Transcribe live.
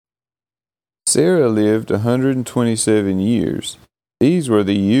Sarah lived 127 years. These were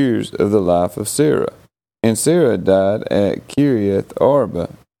the years of the life of Sarah. And Sarah died at Kiriath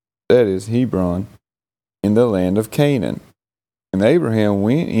Arba, that is Hebron, in the land of Canaan. And Abraham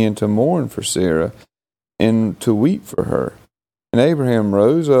went in to mourn for Sarah and to weep for her. And Abraham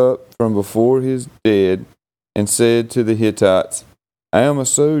rose up from before his dead and said to the Hittites, I am a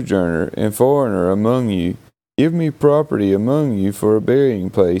sojourner and foreigner among you. Give me property among you for a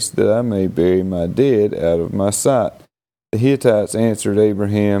burying place, that I may bury my dead out of my sight. The Hittites answered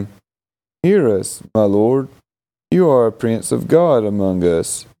Abraham, Hear us, my lord. You are a prince of God among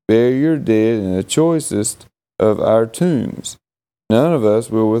us. Bury your dead in the choicest of our tombs. None of us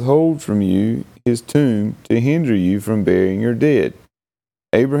will withhold from you his tomb to hinder you from burying your dead.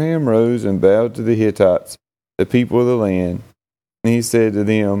 Abraham rose and bowed to the Hittites, the people of the land. And he said to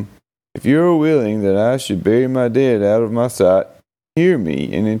them, If you are willing that I should bury my dead out of my sight, hear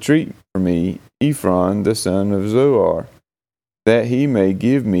me and entreat for me Ephron the son of Zohar, that he may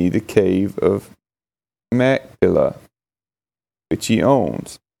give me the cave of Machpelah, which he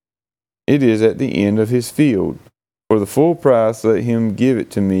owns. It is at the end of his field. For the full price let him give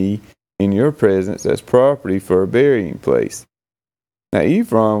it to me in your presence as property for a burying place. Now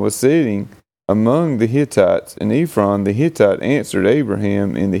Ephron was sitting among the Hittites, and Ephron the Hittite answered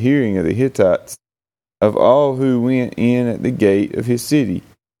Abraham in the hearing of the Hittites, of all who went in at the gate of his city,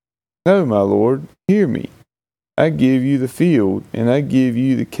 No, my lord, hear me. I give you the field, and I give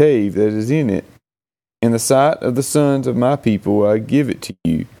you the cave that is in it. In the sight of the sons of my people I give it to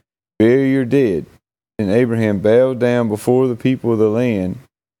you. Bury your dead. And Abraham bowed down before the people of the land.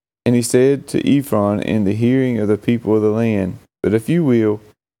 And he said to Ephron in the hearing of the people of the land, But if you will,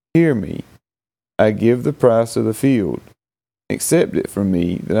 hear me. I give the price of the field. Accept it from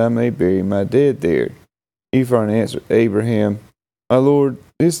me, that I may bury my dead there. Ephron answered Abraham, My lord,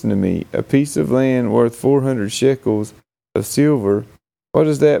 listen to me. A piece of land worth 400 shekels of silver. What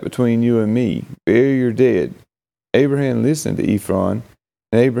is that between you and me? Bury your dead. Abraham listened to Ephron,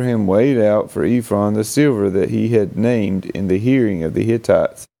 and Abraham weighed out for Ephron the silver that he had named in the hearing of the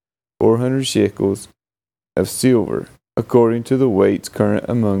Hittites, 400 shekels of silver, according to the weights current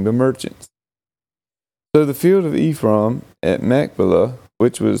among the merchants. So the field of Ephron at Machpelah,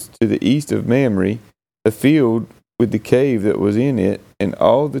 which was to the east of Mamre, the field with the cave that was in it, and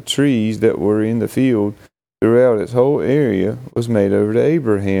all the trees that were in the field throughout its whole area, was made over to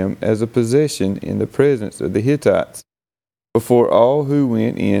Abraham as a possession in the presence of the Hittites, before all who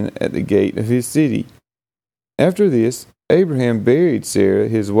went in at the gate of his city. After this, Abraham buried Sarah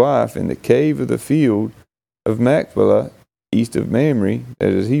his wife in the cave of the field of Machpelah, east of Mamre,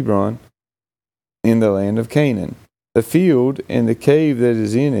 that is Hebron, in the land of Canaan. The field and the cave that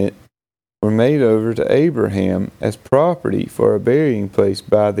is in it were made over to Abraham as property for a burying place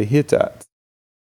by the Hittites.